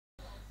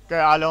ကဲ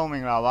အားလုံးမ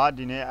င်္ဂလာပါ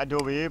ဒီနေ့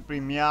Adobe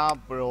Premiere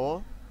Pro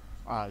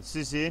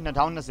CC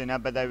 2020နဲ့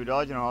ပတ်သက်ပြီး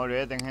တော့ကျွန်တော်တို့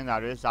ရဲ့သင်ခန်းစာ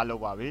တွေစလု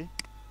ပ်ပါပြီ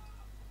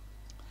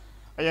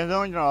အရင်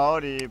ဆုံးကျွန်တော်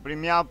တို့ဒီ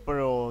Premiere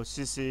Pro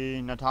CC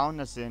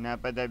 2020နဲ့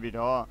ပတ်သက်ပြီး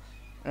တော့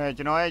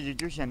ကျွန်တော်ရဲ့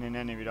YouTube channel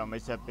နဲ့နေပြီးတော့မိ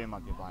တ်ဆက်ပေးမှာ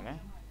ဖြစ်ပါတယ်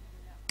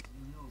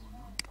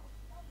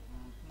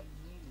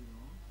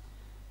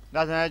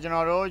ဒါဆိုရင်ကျွန်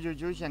တော်တို့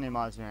YouTube channel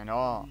မှာဆိုရင်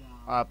တော့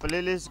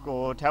playlist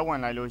ကိုထည့်ဝင်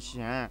လိုက်လို့ရှိ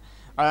ရင်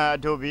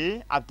Adobe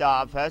After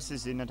Effects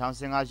CC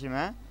 2015ရှိမ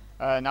ယ်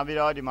နောက်ပြီး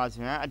တော့ဒီမှာ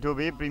ဆိုရင်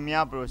Adobe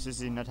Premiere Pro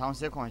CC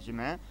 2019ရှိ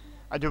မယ်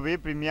Adobe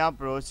Premiere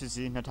Pro CC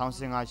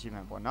 2015ရှိမ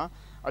ယ်ပေါ့နော်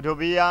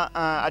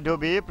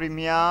Adobe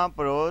Premiere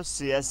Pro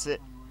CS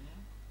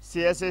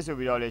ဆို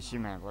ပြီးတော့လည်းရှိ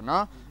မယ်ပေါ့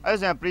နော်အဲ့ဒါ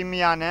ဆိုရင်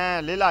Premiere နဲ့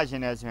လေ့လာခြ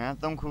င်းနဲ့ဆိုရင်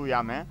3ခုရ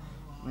မယ်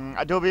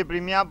Adobe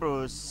Premiere Pro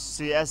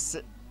CS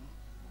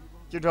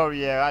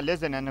tutorial က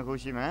52ခု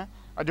ရှိမယ်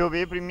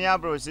Adobe Premiere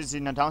Pro CC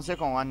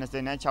 2019က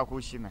26ခု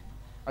ရှိမယ်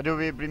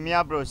Adobe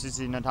Premiere Pro CC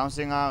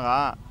 2015က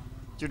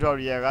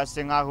tutorial က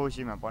15ခု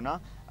ရှိမှာပေါ့နော်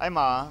အဲ့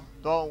မှာ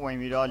တော့ဝင်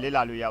ပြီးတော့လေ့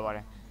လာလို့ရပါတ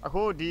ယ်အ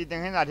ခုဒီသ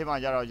င်ခန်းစာထဲမှာ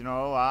ကြတော့ကျွန်တော်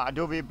တို့က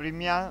Adobe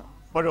Premiere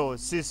Pro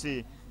CC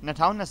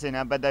 2020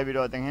နဲ့ပတ်သက်ပြီး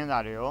တော့သင်ခန်းစာ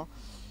တွေကို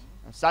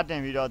စတ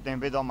င်ပြီးတော့သင်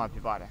ပေးတော့မှာဖြ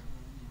စ်ပါတယ်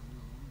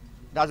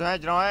ဒါဆိုရင်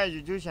ကျွန်တော်ရဲ့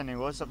YouTube channel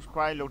ကို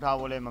subscribe လုပ်ထား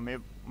ဖို့လည်းမ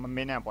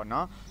မေ့နဲ့ပေါ့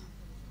နော်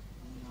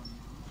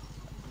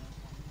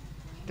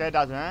ကဲ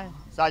ဒါဆိုရင်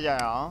စကြ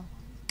ရအောင်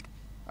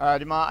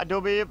ဒီမှာ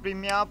Adobe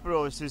Premiere Pro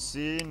CC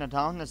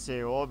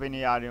 2020ကိုဘယ်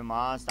နေရာတွေ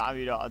မှာစ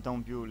ပြီးတော့အ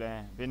သုံးပြုလဲ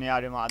ဘယ်နေရာ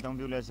တွေမှာအသုံး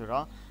ပြုလဲဆို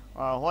တော့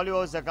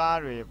Hollywood ဇာတ်ကား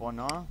တွေပေါ့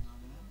နော်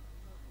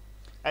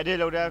edit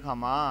လုပ်တဲ့အခါ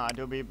မှာ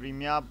Adobe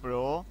Premiere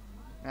Pro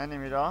နဲ့နေ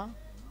ပြီးတော့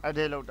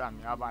edit လုပ်တာ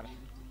များပါတယ်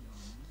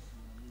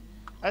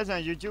အဲ့ဒါ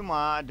YouTube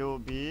မှာ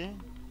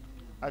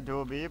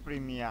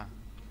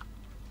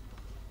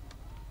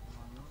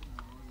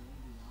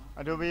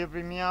Adobe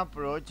Premiere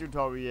Pro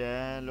tutorial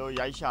လို့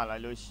ရိုက်ရှာလို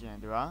က်လို့ရှိရင်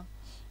ဒီပါ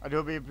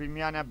Adobe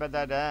Premiere နဲ့ပတ်သ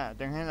က်တဲ့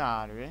သင်ခန်းစာ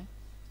တွေ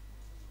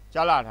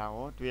ကြားလာတာ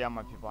ကိုတွေ့ရ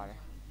မှာဖြစ်ပါတယ်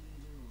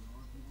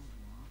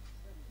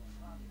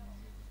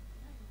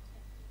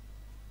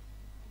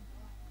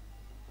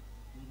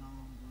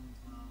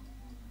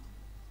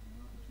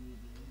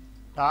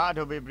ဒါ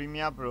Adobe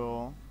Premiere Pro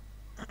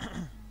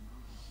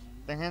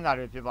သင်ခန်းစာ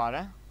တွေဖြစ်ပါတ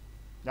ယ်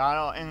ဒါက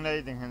တော့အင်္ဂလိ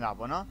ပ်သင်ခန်းစာ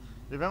ပေါ့နော်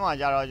ဒီဘက်မှာ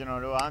ကျတော့ကျွန်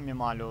တော်တို့ကမြန်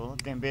မာလို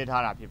သင်ပေး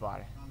ထားတာဖြစ်ပါ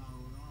တယ်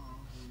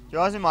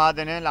ကျောင်းစီမှာသ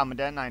င်တဲ့လာမ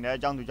တက်နိုင်တဲ့အ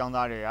ကြောင်းသူကျောင်း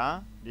သားတွေက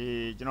ဒီ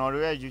ကျွန်တော်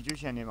တို့ရဲ့ YouTube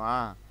channel မှာ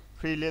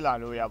free လေ့လာ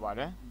လို့ရပါတ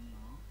ယ်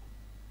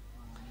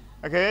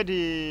အခက်ဒီ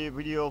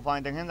ဗီဒီယိုဖို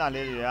င်သင်ခန်းစာ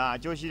လေးတွေကအ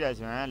ကျိုးရှိတယ်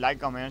ဆိုရင် like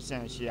comment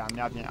share အ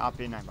များဖြင့်အား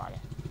ပေးနိုင်ပါတ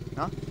ယ်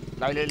နော်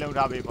like လေးလုပ်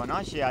ထားပေးပေါ့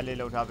နော် share လေး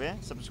လုပ်ထားပေး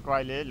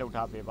subscribe လေးလုပ်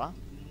ထားပေးပါ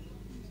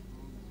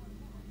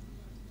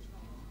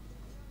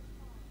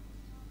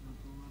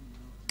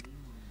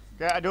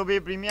ကဲ Adobe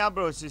Premiere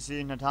Pro CC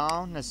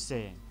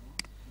 2020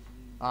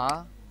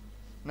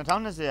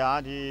 2020ဟာ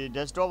ဒီ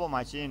desktop ပေါ်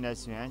မှာရှိနေ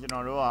ဆိုရင်ကျွန်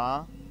တော်တို့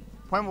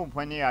ကဖွ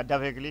င့်နေရ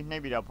double click နှိ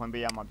ပ်ပြီးတော့ဖွင့်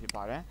ပေးရမှာဖြစ်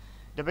ပါတယ်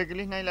double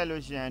click နှိပ်လိုက်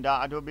လို့ရှိရင်ဒါ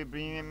Adobe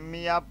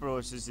Premiere Pro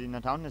CC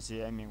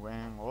 2020ရဲ့မြင်ကွင်း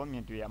ကိုမြ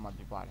င်တွေ့ရမှာ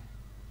ဖြစ်ပါတယ်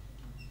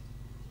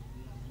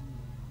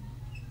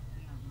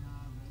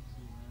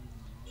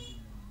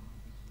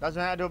ဒါ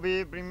ဆိုရင် Adobe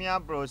Premiere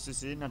Pro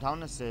CC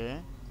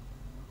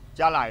 2020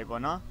ကြားလာပြီ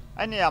ပေါ့နော်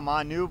အဲ့နေရာမှာ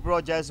new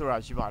project ဆိုတာ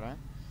ရှိပါတယ်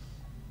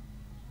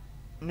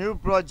new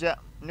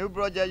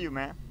project ယူမ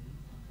ယ်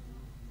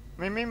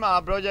မိမှာ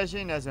project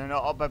ရှိနေဆိုရင်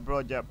တော့ open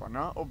project ပေါ့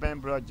နော် open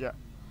project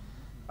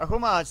အခု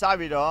မှစ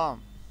ပြီးတော့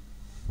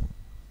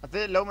အသ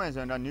စ်လုံးမယ်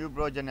ဆိုရင်တော့ new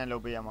project နဲ့လု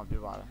ပ်ပေးရမှာဖြ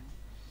စ်ပါတယ်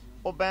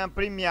open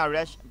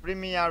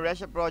Premiere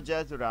Rush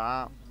project ဆိုတာ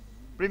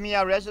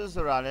Premiere Rush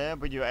ဆိုတာလည်း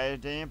video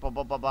editing ပ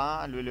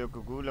အလွယ်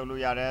ကူလုပ်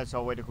လို့ရတဲ့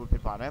software တစ်ခုဖြ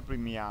စ်ပါတယ်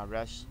Premiere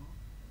Rush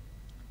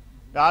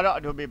ဒါကတော့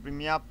Adobe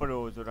Premiere Pro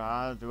ဆိုတာ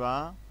သူက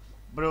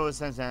Pro ဆ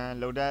န်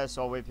လုပ်တဲ့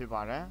software ဖြစ်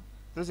ပါတယ်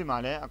သူစီမှာ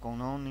လည်းအကုန်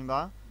လုံးနေ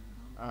ပါ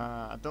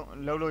အသုံး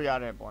လုပ်လို့ရ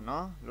တယ်ပေါ့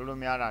နော်လုပ်လို့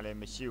မရတာလည်း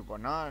မရှိဘူး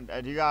ပေါ့နော်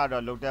အဓိကက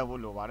တော့လုပ်တတ်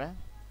ဖို့လိုပါတယ်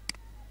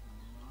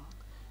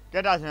ကဲ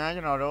ဒါဆိုရင်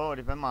ကျွန်တော်တို့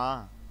ဒီဘက်မှာ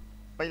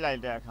ပိတ်လိုက်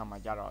တဲ့အခါမှာ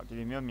ကျတော့ဒီ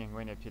လိုမျိုးမြင်ကွ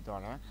င်းတွေဖြစ်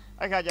သွားတယ်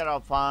အဲ့ခါကျ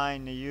တော့ file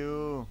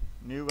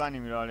new ကနေ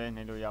ပြီးတော့လည်း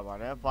နေလို့ရပါ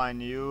တယ် file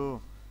new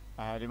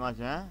ဒီမှာ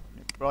ဆိုရင်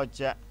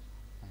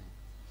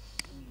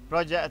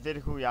project အသစ်တ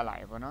စ်ခုရလာ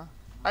ပြီပေါ့နော်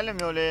အဲ့လို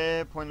မျိုးလေး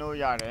ဖွင့်လို့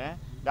ရတယ်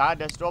ဒါ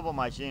desktop ပေါ်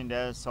မှာရှိနေ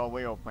တဲ့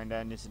software ကိုဖွင့်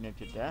တဲ့နည်းစနစ်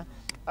ဖြစ်တယ်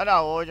အဲ့ဒါ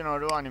ကိုကျွန်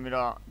တော်တို့ကနေပြီး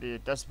တော့ဒီ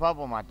desktop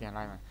ပေါ်မှာတင်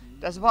လိုက်မယ်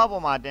desktop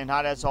ပေါ်မှာတင်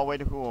ထားတဲ့ software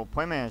တစ်ခုကိုဖွ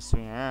င့်မယ်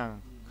ဆိုရင်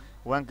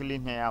one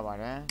click နဲ့ရပါ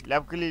တယ်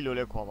left click လို့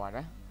လည်းခေါ်ပါတ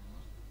ယ်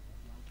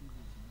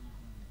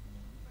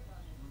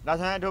ဒါ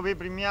ဆိုရင် Adobe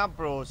Premiere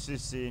Pro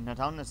CC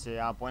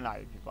 2020ကပွင့်လာ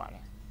ပြီဖြစ်ပါတ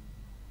ယ်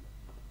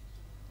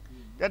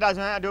ကဲဒါ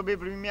ဆိုရင် Adobe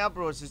Premiere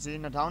Pro CC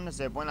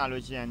 2020ပွင့်လာ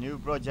လို့ရှိရင် new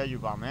project ယူ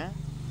ပါမယ်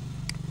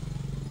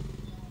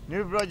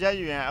new project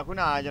ယူရင်အခု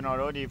နကကျွန်တော်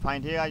တို့ဒီ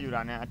file ထဲကယူ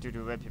တာနဲ့အတူ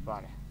တူပဲဖြစ်ပါ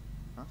တယ်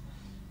နော်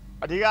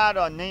အဓိကက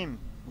တော့ name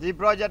ဒီ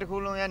project တစ်ခု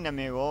လုံးရဲ့နာမ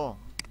ည်ကို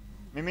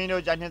မိ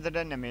တို့ကြိုက်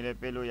တဲ့နာမည်လေး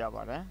ပေးလို့ရ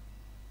ပါတယ်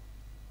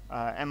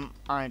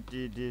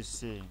MITDC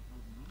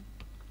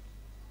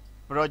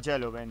project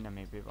လို့ပဲနာမ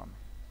ည်ပေးပါမယ်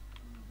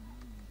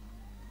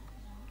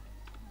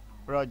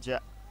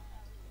project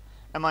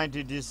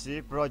MITDC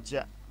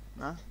project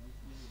နော်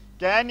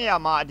ကဲနေရာ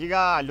မှာအဓိက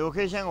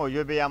location ကို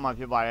ရွေးပေးရမှာ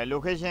ဖြစ်ပါတယ်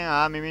location က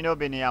မိမိတို့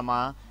ဘယ်နေရာမှာ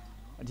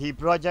ဒီ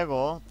project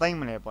ကိုသိမ်း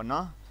မလဲပေါ့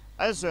နော်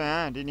အဲ့ဆိုရ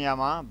င်ဒီနေရာ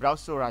မှာ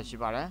browse ဆိုတာရှိ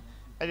ပါတယ်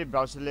အဲ့ဒီ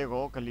browse လေး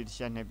ကို click တစ်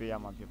ချက်နှိပ်ပေးရ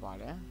မှာဖြစ်ပါ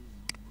တယ်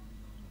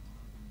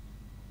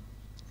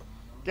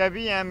ကဲ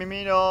ပြီးရင်မိမိ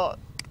တို့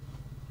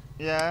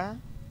yeah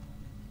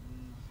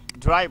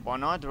drive ပေါ့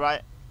နော်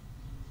drive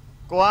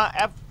ကိုက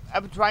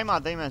app drive မှာ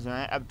သိမ်းမယ်ဆိုရ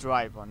င် app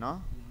drive ပေါ့နော်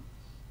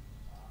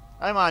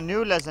အဲ့မှာ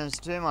new lesson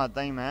stream မှာ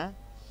သိမ်းမယ်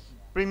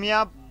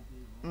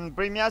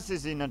Premier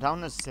CC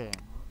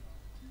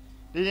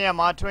 2020ဒီနေရာ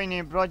မှာ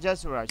training project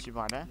ဆိုတာရှိ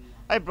ပါတယ်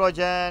အဲ့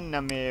project နာ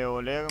မည်ကို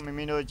လည်းမိ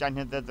မိတို့ကြိုက်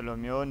နေတဲ့လို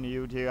မျိုး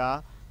new တွေက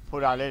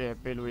folder လေးတွေ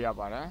ပေးလို့ရ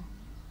ပါတယ်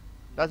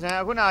ဒါဆိုရင်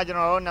အခုနကကျွန်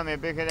တော်တို့နာမည်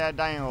ပေးခဲ့တဲ့အ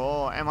တိုင်းကို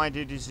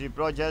MITDC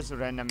project ဆို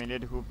တဲ့နာမည်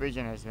လေးတစ်ခုပေးချ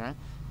င်တယ်ဆိုရင်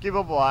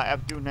keyboard ပေါ်က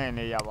F2 နဲ့လ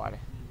ည်းရပါတ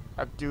ယ်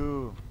F2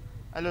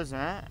 အဲ့လိုဆို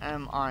ရင်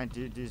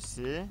MITDC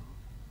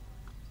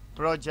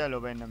project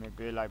လို့ပဲနာမည်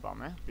ပေးလိုက်ပါ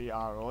မယ်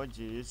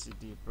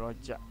PROJCT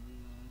project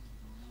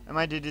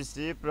MITDC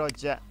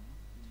project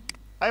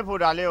အဲ့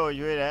folder လေးကို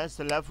ရွေးတယ်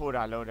select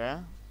folder လုပ်တယ်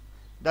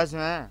ဒါ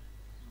ဆိုရင်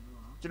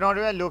ကျွန်တော်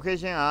တို့ရဲ့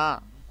location က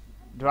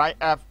drive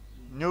app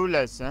new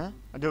lesson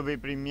Adobe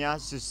Premiere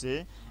CC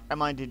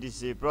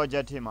MITDC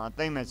project ထဲမှာ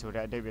သိမ်းမယ်ဆို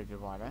တဲ့အဓိပ္ပာယ်ဖြ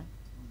စ်ပါတယ်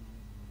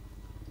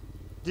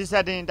ဒီ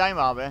setting အတိုင်း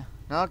ပါပဲ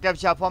เนาะ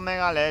capture format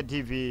ကလည်း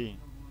DV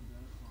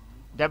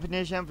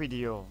definition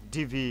video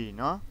DV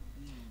เนาะ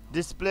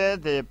display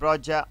the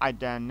project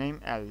item name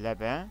and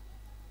label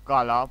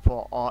color for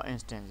all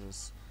instances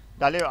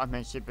ဒါလေးကိုအမှ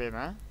န်ရှင်းပေးမ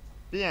ယ်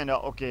ပြီးရင်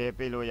တော့ okay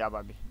ပေးလို့ရ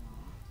ပါပြီ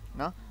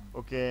เนาะ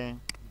okay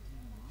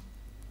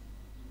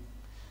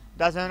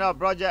ဒါဆိုရင်တော့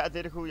project အသ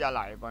စ်တစ်ခုရ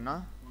လာပြီပေါ့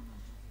နော်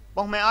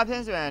ပုံမှန်အားဖြ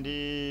င့်ဆိုရင်ဒီ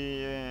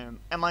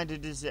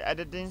MITDC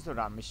editing ဆို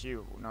တာမရှိ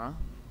ဘူးเนาะ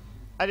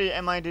အဲ့ဒီ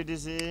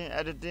MITDC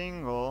editing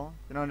ကို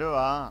ကျွန်တော်တို့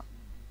က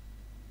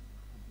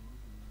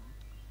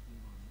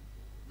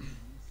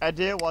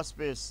edit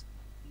workspace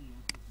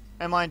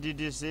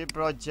MITDC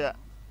project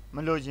မ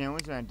လို့ခြင်း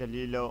ဘူးဆိုရင်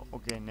delete လုပ်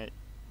okay နဲ့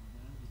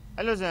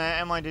အဲ့လိုဆိုရင်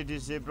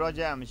MITDC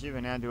project မရှိဘဲ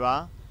နဲ့သူက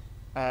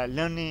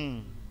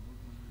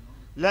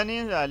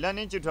learning ဆိုတာ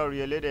learning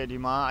tutorial လေးတွေဒီ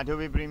မှာ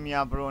Adobe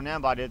Premiere Pro နဲ့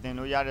ပါတယ်သင်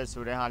လို့ရတဲ့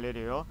ဆိုတဲ့ဟာလေး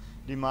တွေရော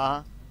ဒီမှာ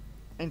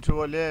intro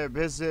လေး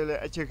basic လေး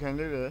အခြေခံ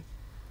လေးတွေ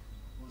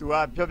သူက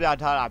ပြောပြ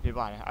ထားတာဖြစ်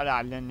ပါတယ်အဲ့ဒါ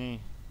learning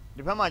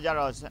ဒီဘက်မှာကျ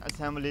တော့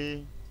assembly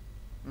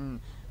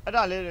အဲ့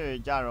ဒါလေးတွေ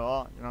ကျတော့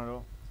ကျွန်တော်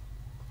တို့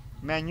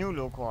menu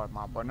လို့ခေါ်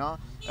မှာပေါ့နော်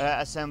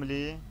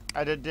assembly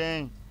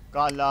editing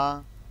color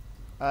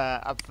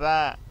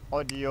effect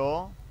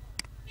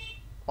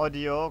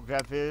audio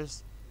graphics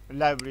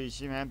library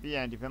ရှိမှပြီးရ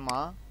င်ဒီဘက်မှာ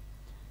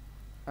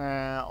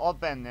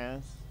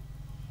openness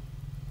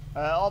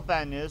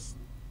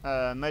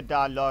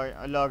meta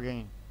login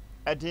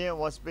edit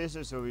workspace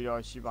ဆိုပြီး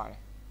တော့ရှိပါတ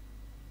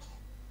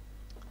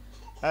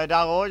ယ်ဒါ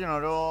ကိုကျွန်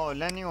တော်တို့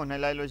learning ကိုနှိ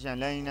ပ်လိုက်လို့ရှိရင်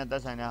learning နဲ့သ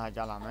က်ဆိုင်တဲ့ဟာ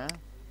ကြာလာမယ်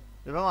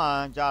ဒီဘက်မှာ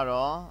ကြာ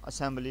တော့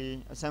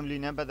assembly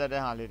နဲ့ပတ်သက်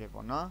တဲ့ဟာလေးတွေ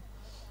ပေါ့နော်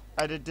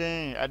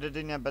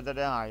editing နဲ့ပတ်သက်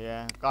တဲ့ဟာရ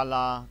ယ်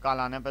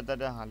color နဲ့ပတ်သက်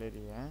တဲ့ဟာလေး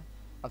တွေရယ်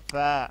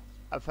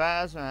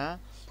effect ဆိုရင်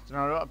ကျွန်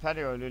တော်တို့ effect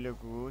တွေကိုလေး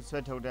ကူဆွဲ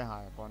ထုတ်တဲ့ဟာ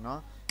ရယ်ပေါ့နော်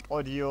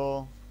audio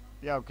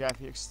ပြောက်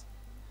graphics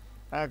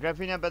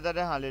graphic နဲ့ပတ်သက်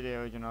တဲ့ဟာလေးတွေ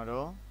ကိုကျွန်တော်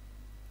တို့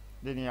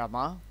ဒီနေရာ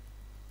မှာ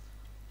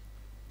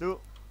သူ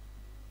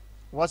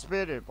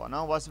workspace တွေပေါ့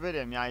နော် workspace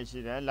တွေအများကြီးရှိ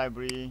တယ်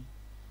library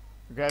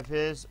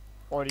graphics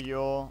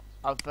audio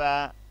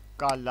effect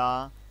color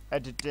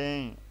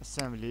editing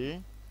assembly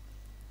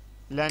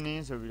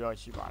learning ဆိုပြီးတော့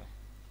ရှိပါတယ်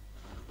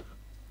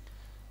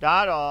ဒါ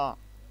ကတော့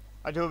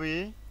Adobe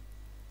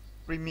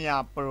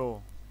Premiere Pro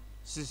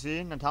CC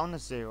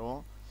 2020ကို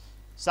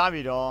စ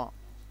ပြီးတော့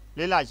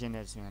လေ့လာခြင်း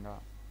နဲ့ဆိုရင်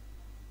တော့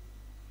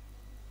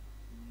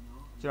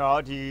ကျွန်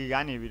တော်ဒီက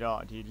နေပြီးတော့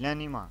ဒီ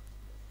learning မှာ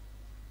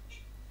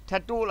ထ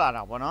ပ်တိုးလာ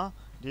တာပေါ့နော်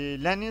ဒီ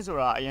learning ဆို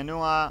တာအရင်တု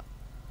န်းက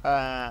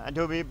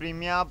Adobe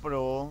Premiere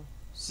Pro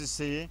CC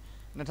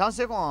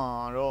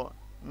 2019တို့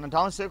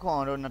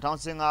2015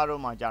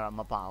တို့မှာကြာတော့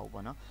မပါဘူး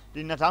ပေါ့နော်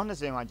ဒီ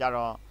2020မှာကြာ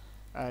တော့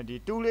ဒီ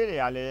tool လေးတွေ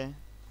ကလည်း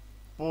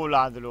ပို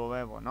လာသလို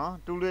ပဲပေါ့နော်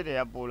tool လေးတွေ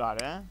ကပိုလာ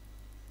တယ်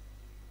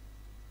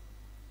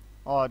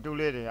tool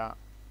လေးတွေက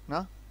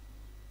နော်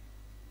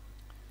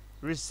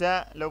reset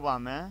လုပ်ပါ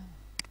မယ်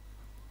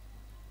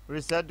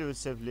reset to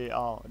save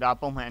layout ဒါ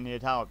ပုံမှန်အနေ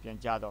အထားကိုပြန်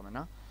ကြားတော့မယ်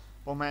နော်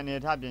ပုံမှန်အနေ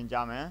အထားပြန်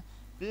ကြားမယ်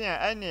ပြီးရင်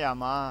အဲ့နေရာ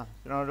မှာ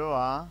ကျွန်တော်တို့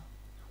က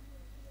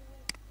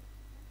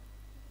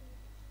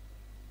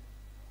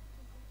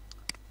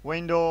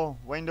window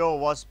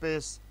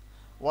workspace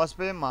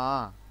မှာ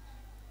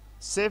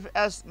save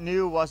as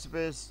new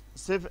workspace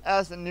ဆို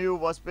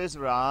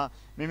တာ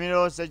မိမိ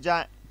တို့စကြ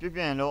ပြ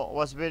င်လို့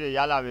workspace တွေရ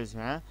လာပြီ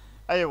ဆိုရင်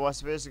အဲ့ဒီ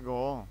workspace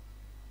ကို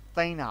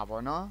သိမ်းတာ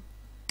ပေါ့နော်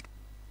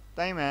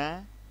သိမ်းမယ်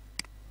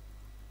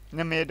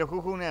နာမည်တစ်ခု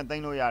ခုနဲ့သိ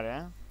မ်းလို့ရတ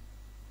ယ်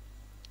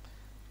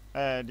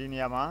ဒီနေ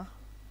ရာမှာ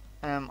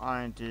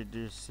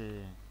MITDC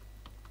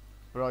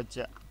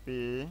project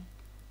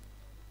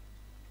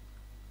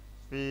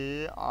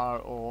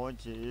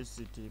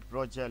PROJCT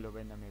project လို့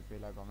ပဲနာမည်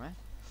ပေးလိုက်ပါမယ်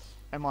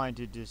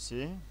MITDC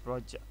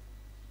project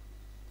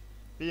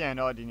ပြီးရင်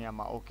တော့ဒီနေရာ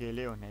မှာ okay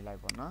လေးကိုနှိပ်လို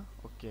က်ပေါ့နော်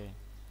okay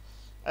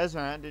အဲ့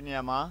ဆိုရင်ဒီနေ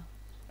ရာမှာ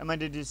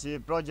MITDC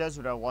project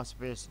ဆိုတဲ့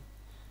workspace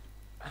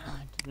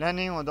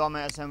learning ကိုတော့မ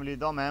ယ် assembly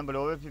တော့မယ်ဘယ်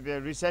လိုပဲဖြစ်ဖြစ်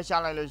reset ချ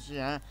လိုက်လို့ရှိ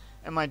ရင်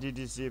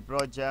MITDC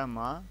project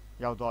မှာ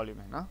ရောက်တော့လိမ့်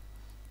မယ်နော်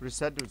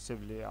reset to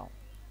save layout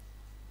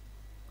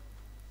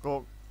ကို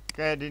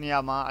ကဲဒီနေရာ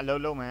မှာအလု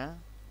ပ်လုပ်မယ်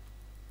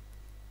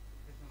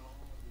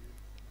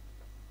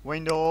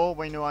window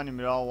ကနေ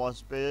ပြီးတော့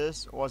workspace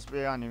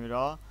ကနေပြီး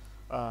တော့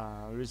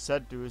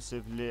reset to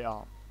save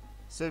layout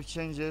save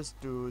changes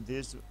to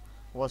this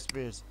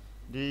workspace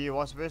ဒီ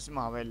workspace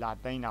မှာပဲလာ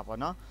တိုင်းတာပေါ့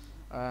နော်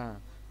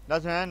ဒါ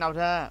ဆိုရင်နောက်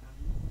ထပ်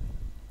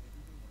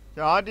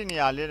ကျွန်တော်ဒီနေ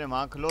ရာလေးတွေ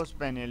မှာ close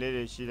panel လေး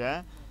တွေရှိတယ်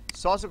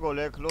source ကိုလ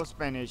ည်း close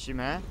panel ရှိ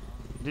မယ်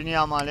ဒီနေ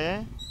ရာမှာလည်း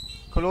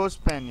close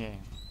panel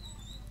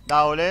ဒါ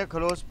ကိုလည်း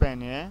close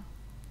panel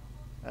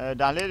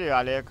ဒါလေးတွေက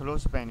လည်း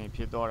close panel ဖြ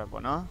စ်တော့တယ်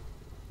ပေါ့နော်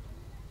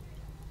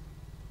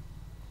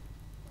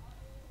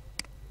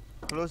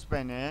close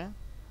panel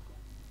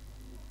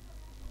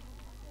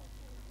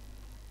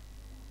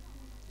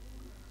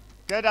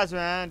ကဲဒါ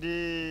ဆိုရင်ဒီ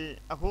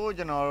အခု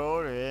ကျွန်တော်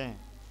တို့တွေ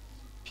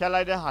ဖြတ်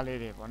လိုက်တဲ့ဟာလေး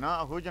တွေပေါ့နော်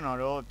အခုကျွန်တော်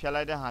တို့ဖြတ်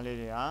လိုက်တဲ့ဟာလေး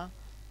တွေဟာ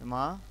ဒီ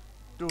မှာ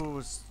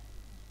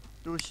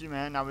 2 ရှိမ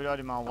ယ်နောက်ပြီးတော့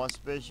ဒီမှာ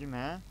workspace ရှိမ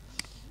ယ်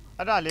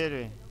အဲ့ဒါလေး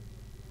တွေ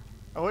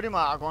အခုဒီ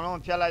မှာအကုန်လုံး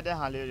ဖြတ်လိုက်တဲ့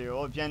ဟာလေးတွေ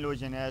ကိုပြန်လို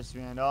ချင်တယ်ဆို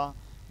ရင်တော့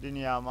ဒီ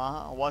နေရာမှာ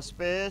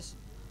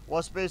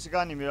workspace က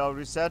နေပြီးတော့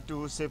reset to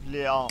save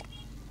layout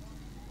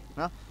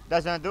နော်ဒါ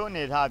ဆိုရင်သူ့အ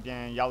နေထားပြ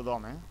န်ရောက်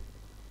တော့မယ်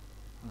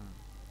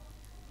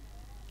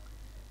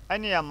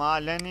အဲ့နေရာမှာ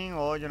learning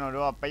ကိုကျွန်တော်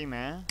တို့ကပိတ်မ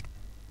ယ်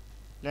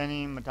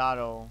learning မထား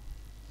တော့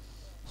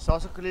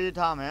source ကလေး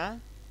ထားမယ်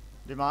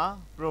ဒီမှာ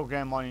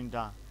program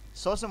monitor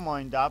source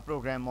monitor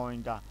program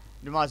monitor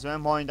ဒီမှာဆိုရ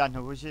င် monitor နှ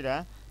စ်ခုရှိတယ်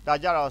ဒါ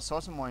ကြတော့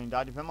source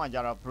monitor ဒီဘက်မှာကြ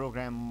တော့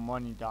program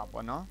monitor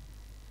ပေါ့နော်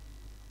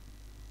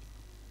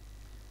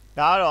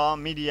ဒါကတော့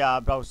media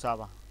browser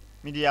ပါ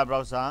media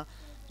browser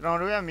ကျွန်တော်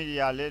တို့ရဲ့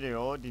media လေးတွေ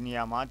ကိုဒီနေ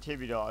ရာမှာထည့်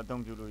ပြီးတော့အ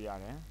သုံးပြုလို့ရ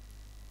တယ်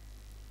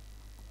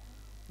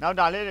နောက်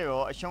ဒါလေးတွေ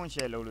ကိုအရှုံး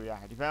share လုပ်လို့ရ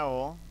တယ်ဒီဘက်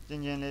ကိုကျ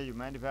င်းလေးယူ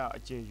မယ်ဒီဘက်အ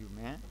ခြေယူမ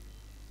ယ်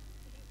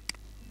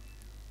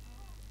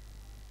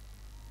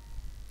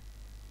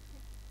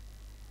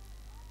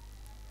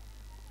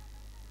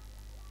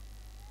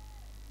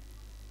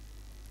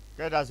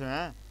ကဲဒါဆိုရ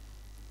င်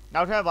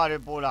နောက်ထပ်ဘာတွေ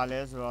ပို့လာလဲ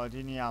ဆိုတော့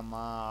ဒီနေရာ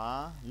မှာ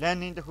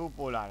learning တစ်ခု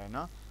ပို့လာတယ်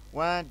နော်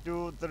1 2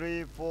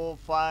 3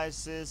 4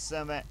 5 6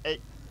 7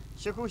 8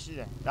 8ခုရှိ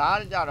တယ်ဒါ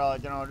ကြတော့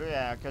ကျွန်တော်တို့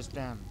ရဲ့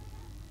custom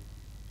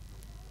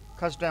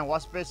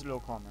workspace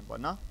လို့ခေါ်မယ်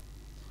ပေါ့နော်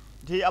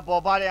ဒီအ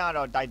ပေါ်ပါတဲ့က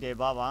တော့ title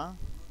bar ပါ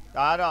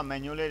ဒါကတော့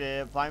menu လေးတွေ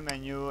file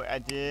menu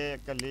edit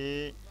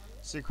click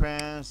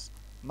sequence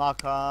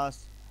markers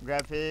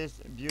graphics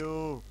view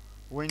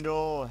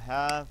window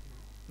have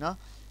နော်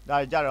ဒါ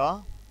ကြတော့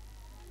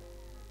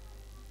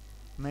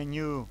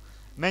menu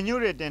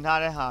တွေတင်ထား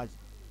တဲ့ဟာ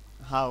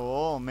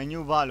ကို menu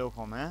bar လို့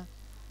ခေါ်မယ်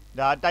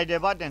ဒါ title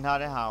bar တင်ထား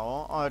တဲ့ဟာ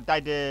ကို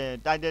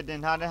title တ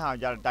င်ထားတဲ့ဟာ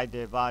ကြတော့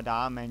title bar ဒါ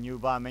menu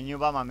bar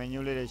မှာ menu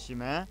လေးတွေရှိ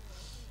မယ်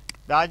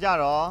ဒါကြ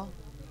တော့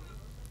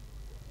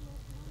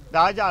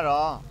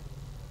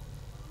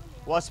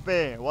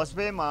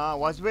workspace မှာ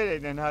workspace တွေ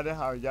တင်ထားတဲ့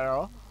ဟာကိုကြ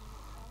တော့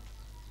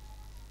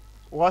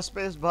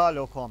workspace bar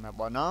လို့ခေါ်မယ်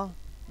ပေါ့နော်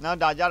နောက်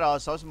ဒါကြတော့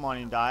source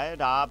monitor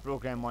ဒါ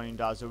program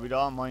monitor ဆိုပြီး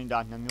တော့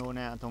monitor 2မျိုး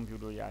နဲ့အသုံးပြု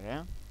လို့ရတ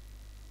ယ်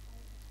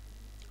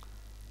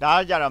ဒါ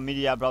ကြတော့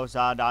media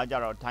browser ဒါကြ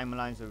တော့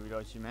timeline ဆိုပြီး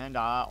တော့ရှိမယ်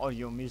ဒါ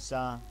audio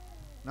mixer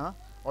နော်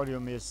audio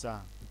mixer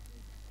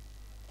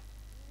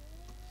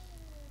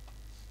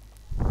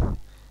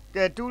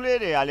ကဲတူးလေး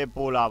တွေကလည်း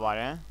ပို့လာပါ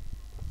တယ်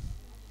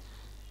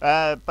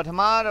ပထ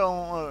မတော့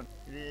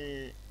ဒီ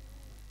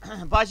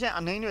version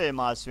အနှိမ့်တွေ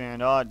မှာဆိုရင်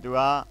တော့သူက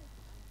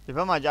ဒီဘ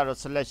က်မှာကြတော့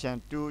selection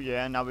 2ရ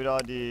ယ်နောက်ပြီး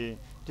တော့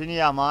ဒီနေ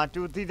ရာမှာ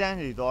2သီးတန်း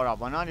တွေတော့တာ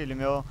ပေါ့နော်ဒီလို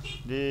မျိုး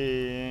ဒီ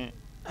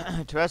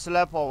trace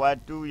select forward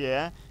 2ရ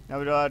ယ်နော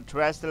က်ပြီးတော့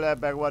trace select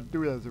backward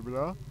 2ရယ်ဆိုပြီး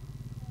တော့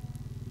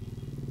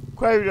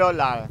ခွဲပြီးတော့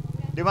လာတယ်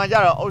ဒီမှာကြ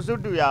တော့အုပ်စု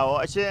တူရရော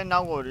အရှင်းအနော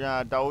က်ကို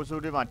တအုပ်စု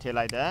တွေမှာထည့်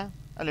လိုက်တယ်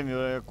အဲ့လို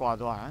မျိုးကွာ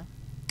သွားတယ်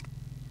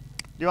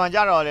ဒီမှာကြ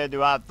တော့လေသူ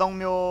က3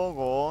မျိုး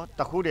ကိုတ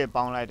စ်ခုတည်း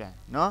ပေါင်းလိုက်တယ်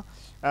နော်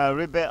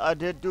repeat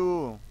edit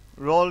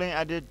 2 rolling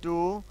edit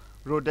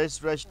 2 rotate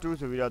stretch 2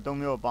ဆိုပြီးတော့3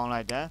မျိုးပေါင်း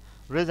လိုက်တယ်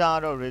razor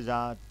တော့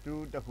razor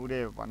 2တစ်ခုတ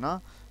ည်းပေါ့နော်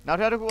နောက်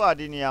ထပ်တစ်ခုက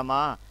ဒီနေရာ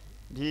မှာ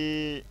ဒီ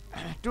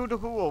2တစ်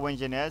ခုကိုဝင်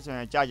ချင်တယ်ဆိုရ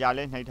င်ကြာ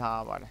လေးနှိပ်ထားရ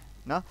ပါတယ်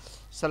နော်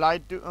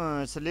slide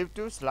 2 slip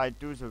 2 slide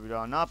 2ဆိုပြီး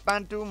တော့နော်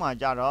pan 2မှာ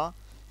ကြတော့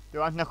သူ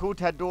ကနှစ်ခု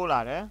ထပ်တိုးလာ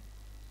တယ်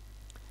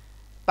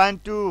pan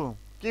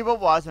 2 keyboard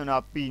ပွားဆို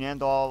တော့ p နဲ့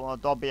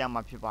တော့ပေးရ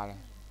မှာဖြစ်ပါတယ်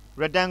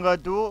rectangle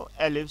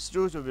 2 ellipse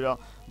 2ဆိုပြီးတော့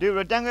ဒီ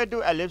rectangle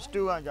 2 ellipse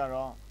 2ကကြ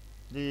တော့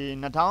ဒီ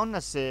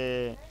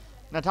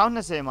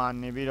2020မှာ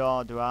နေပြီးတော့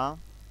သူက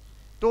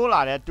တိုး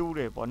လာတဲ့2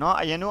တွေပေါ့နော်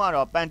အရင်တော့က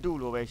တော့ pan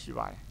 2လိုပဲရှိ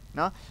ပါတယ်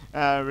နော်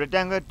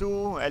rectangle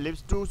 2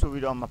 ellipse 2ဆို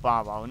ပြီးတော့မပါ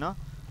ပါဘူးနော်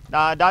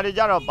ဒါတွေ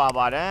ကြတော့ပါ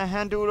ပါတယ်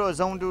hand 2တို့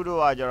zone 2တို့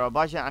ကကြတော့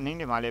version အနည်း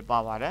တွေမှာလေးပါ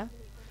ပါတယ်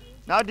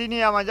နောက်ဒီနေ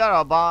ရာမှာကြ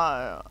တော့ဘာ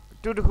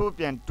2တစ်ခု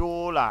ပြန်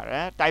တိုးလာတ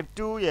ယ် type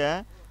 2ရယ်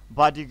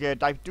vertical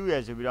type 2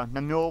ရဲ့ဆိုပြီးတော့နှ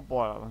စ်မျိုး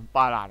ပေါ်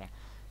ပါလာတယ်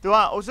သူက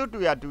အုပ်စုတူ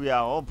ရ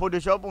ကို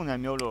Photoshop ပုံစံ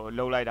မျိုးလို့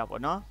လုပ်လိုက်တာ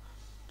ပေါ့နော်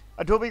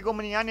Adobe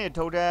company ကနေ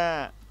ထုတ်တဲ့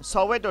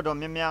software တော်တော်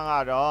များများက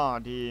တော့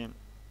ဒီ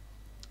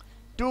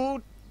တူ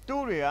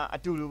တွေကအ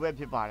တူတူပဲ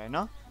ဖြစ်ပါတယ်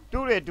နော်တူ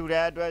တွေတူ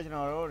တဲ့အတွက်ကျွန်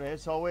တော်တို့လည်း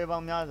software ပေါ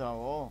င်းများစွာ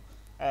ကို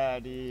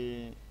ဒီ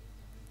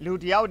လူ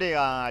တယောက်တွေက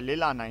လေ့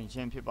လာနိုင်ခြ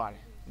င်းဖြစ်ပါတ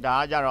ယ်ဒါ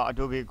ကကြတော့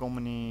Adobe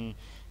company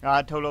က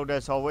ထုတ်လုပ်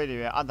တဲ့ software တွေ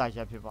ပဲအသာချ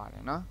က်ဖြစ်ပါတ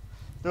ယ်နော်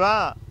သူက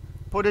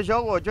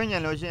Photoshop ကိုကျွမ်းကျ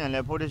င်လို့ရှိရင်လ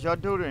ည်း Photoshop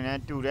 2တွေနဲ့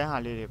တူတဲ့ဟာ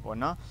လေးတွေပေါ့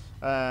နော်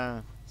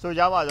ဆို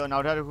ကြပါစို့နော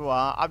က်ထပ်တစ်ခုက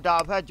After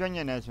Effects ကျွမ်းကျ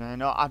င်တယ်ဆိုရင်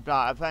တော့ After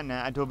Effects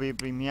နဲ့ Adobe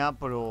Premiere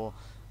Pro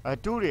 2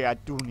တွေက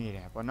တူနေတ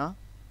ယ်ပေါ့နော်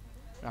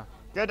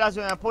ကဲဒါ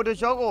ဆိုရင်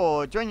Photoshop ကို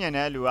ကျွမ်းကျင်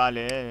တဲ့လူကလ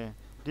ည်း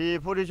ဒီ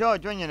Photoshop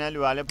ကျွမ်းကျင်တဲ့လူ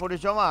ကလည်း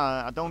Photoshop မှာ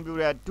အသုံးပြု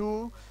တဲ့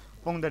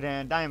2ပုံသဏ္ဍာန်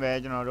အတိုင်းပဲ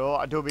ကျွန်တော်တို့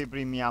Adobe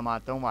Premiere မှာ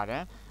သုံးပါတ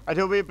ယ်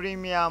Adobe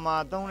Premiere မှာ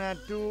သုံးတဲ့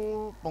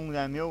2ပုံ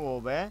စံမျိုးကို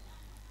ပဲ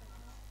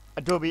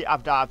Adobe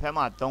After Effects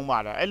မှာသုံးပါ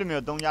တယ်အဲ့လို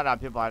မျိုးသုံးကြတာ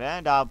ဖြစ်ပါတယ်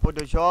ဒါ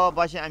Photoshop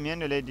version အမြင့်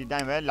တွေလေးဒီတို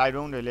င်းပဲ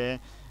Lightroom တွေလေး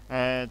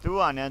သူ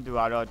ကနဲ့သူက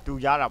တော့တူ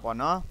ကြတာပေါ့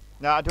နော်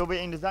ဒါ Adobe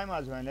InDesign မှာ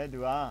ဆိုရင်လည်းသူ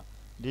က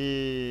ဒီ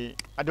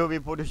Adobe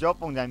Photoshop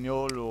ပုံစံ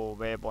မျိုးလို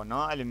ပဲပေါ့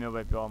နော်အဲ့လိုမျိုး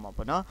ပဲပြောမှာ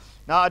ပေါ့နော်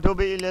နောက်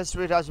Adobe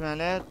Illustrator ဆိုရင်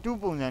လည်း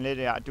2ပုံစံလေး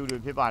တွေကအတူတူ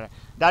ဖြစ်ပါတယ်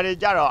ဒါတွေ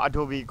ကြတော့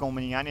Adobe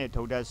company ကနေ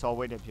ထုတ်တဲ့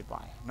software တွေဖြစ်ပါ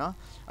တယ်နော်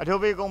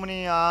Adobe company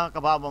ကက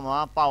မ္ဘာပေါ်မှာ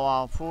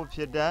powerful ဖြ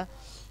စ်တဲ့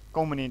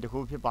company တစ်ခု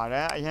ဖြစ်ပါတ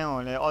ယ်အရင်က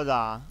လည်းဩ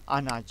ဇာအာ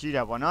ဏာကြီးတ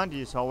ယ်ပေါ့နော်ဒီ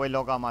software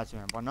လောကမှာဆို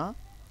ရင်ပေါ့နော်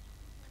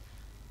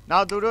နော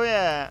က်သူတို့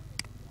ရဲ့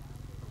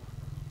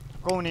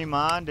ကုမ္ပဏီ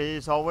မှာဒီ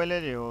software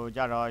လေးတွေကိုကြ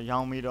တော့ရော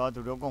င်းပြီးတော့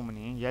သူတို့ကုမ္ပ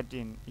ဏီရက်တ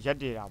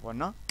ည်တာပေါ့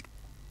နော်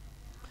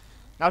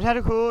နောက်ထပ်တ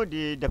စ်ခု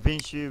ဒီ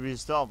DaVinci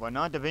Resolve ပေါ့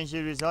နော် DaVinci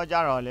Resolve ကြ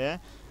တော့လေ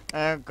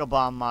က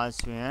ဘာမှာ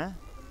ဆိုရင်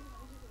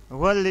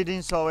world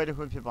leading software တစ်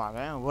ခုဖြစ်ပါတ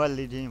ယ် world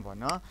leading ပေါ့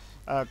နော်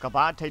က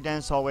ဘာထိပ်တ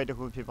န်း software တစ်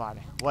ခုဖြစ်ပါတ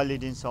ယ် world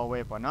leading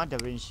software ပေါ့နော်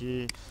DaVinci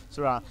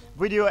ဆိုတာ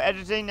video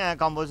editing နဲ့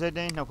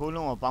compositing နှစ်ခု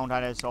လုံးကိုပေါင်း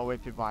ထားတဲ့ software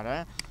ဖြစ်ပါတ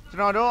ယ်ကျွန်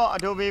တော်တို့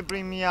Adobe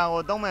Premiere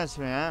ကိုသုံးမယ်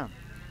ဆိုရင်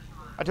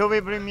Adobe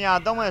Premiere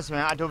သုံးမယ်ဆိုရ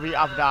င် Adobe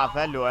After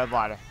Effects လိုအပ်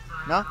ပါတယ်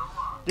နော်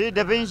ဒီ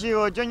DaVinci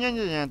ကိုကျွမ်းကျ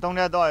င်သုံး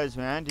တဲ့တော့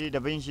ဆိုရင်ဒီ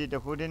DaVinci တ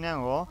စ်ခုတည်းနဲ့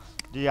ကို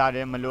ဒီဟာ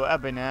တွေမလိုအပ်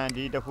ဘဲနဲ့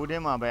ဒီတစ်ခုတ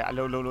ည်းမှာပဲအ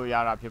လုပ်လုပ်လို့ရ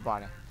တာဖြစ်ပါ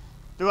တယ်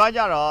သူမှကြ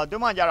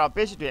တော့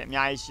page တွေအ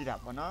များကြီးရှိတာ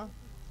ပေါ့နော်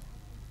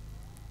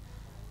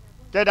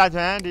တဲ့ဒါ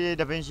ဆိုရင်ဒီ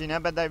DaVinci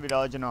နဲ့ပတ်သက်ပြီး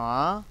တော့ကျွန်တော်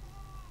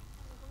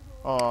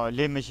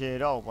လေမရှည်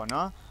တော့ဘူးပေါ့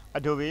နော်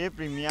Adobe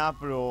Premiere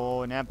Pro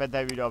နဲ့ပတ်သ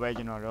က်ပြီးတော့ပဲ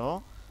ကျွန်တော်တို့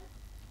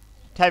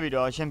ထပ်ပြီး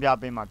တော့ရှင်းပြ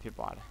ပေးမှာဖြစ်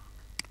ပါတယ်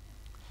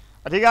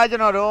အဓိကကျွ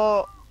န်တော်တို့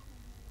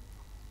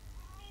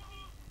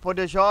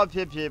Photoshop ဖြ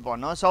စ်ပေါ့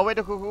နော် software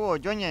တစ်ခုခုကို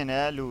ကျွမ်းကျင်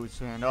တဲ့လူ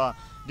ဆိုရင်တော့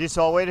ဒီ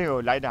software တွေကို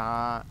လိုက်တာ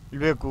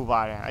လွယ်ကူ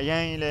ပါတယ်အရ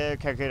င်လည်း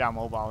ခက်ခဲတာမ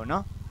ဟုတ်ပါဘူး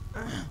နော်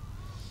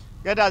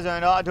ကဲဒါဆိုရ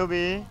င်တော့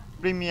Adobe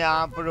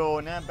Premiere Pro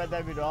နဲ့ပတ်သ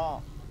က်ပြီးတော့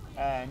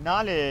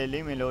နားလေလိ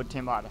မ့်မယ်လို့ထ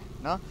င်ပါတယ်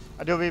နော်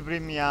Adobe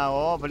Premiere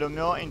ကိုဘယ်လို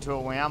မျိုး intro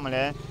ဝင်ရမ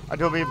လဲ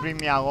Adobe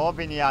Premiere ကိုဘ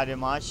ယ်နေရာတွေ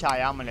မှာရှာ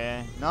ရမလဲ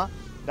နော်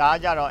ဒါ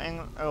ကြတော့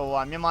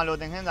မြန်မာလို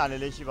သင်ခန်းစာ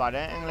လေးရှိပါတ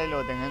ယ်အင်္ဂလိပ်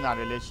လိုသင်ခန်းစာ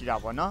လေးရှိတာ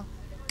ပေါ့နော်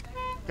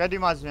ကဲဒီ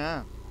မှာဆိုရင်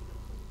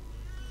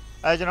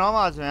ကျွန်တော်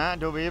မှာဆိုရင်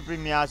Adobe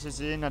Premiere CC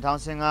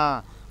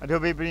 2015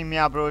 Adobe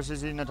Premiere Pro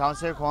CC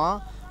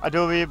 2019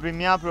 Adobe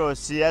Premiere Pro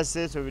CS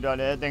ဆိုပြီးတော့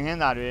လည်းသင်ခန်း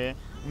စာတွေ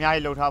အများ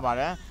ကြီးလုပ်ထားပါ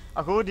တယ်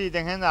အခုဒီသ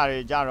င်ခန်းစာတွေ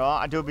ကြတော့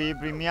Adobe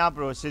Premiere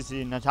Pro CC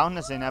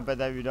 2020နဲ့ပတ်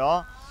သက်ပြီးတော့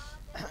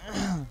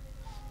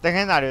သင်ခ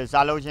န်းစာတွေစာ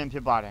လုပ်ခြင်းဖြ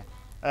စ်ပါတယ်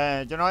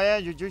ကျွန်တော်ရဲ့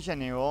YouTube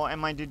channel ကို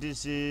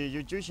MITDC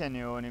YouTube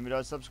channel ကိုနေပြီး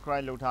တော့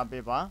subscribe လုပ်ထား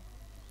ပေးပါ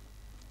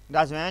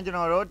ဒါဆိုရင်ကျွန်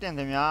တော်တို့တင်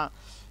သမျှ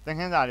သင်ခ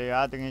န်းစာတွေက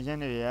တကယ်ချ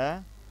င်းတွေရဲ့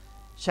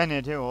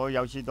channel ထဲကို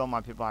ရောက်ရှိတော့မှာ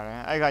ဖြစ်ပါတယ်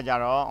အဲ့ခါကျ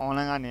တော့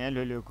online ကနေ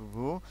လွယ်လွယ်ကူ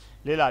ကူ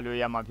လေ့လာလို့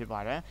ရမှာဖြစ်ပါ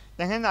တယ်သ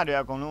င်ခန်းစာတွေ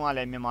အကုန်လုံးကလ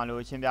ည်းမြန်မာလို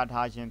ရှင်းပြ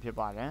ထားခြင်းဖြစ်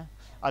ပါတယ်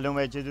အားလုံး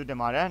ပဲကျေးဇူးတင်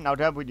ပါတယ်နောက်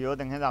ထပ်ဗီဒီယို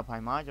သင်ခန်းစာဖို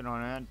င်မှာကျွန်တော်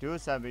တို့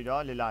ဆက်ပြီး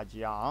တော့လေ့လာကြ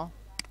ည့်အောင်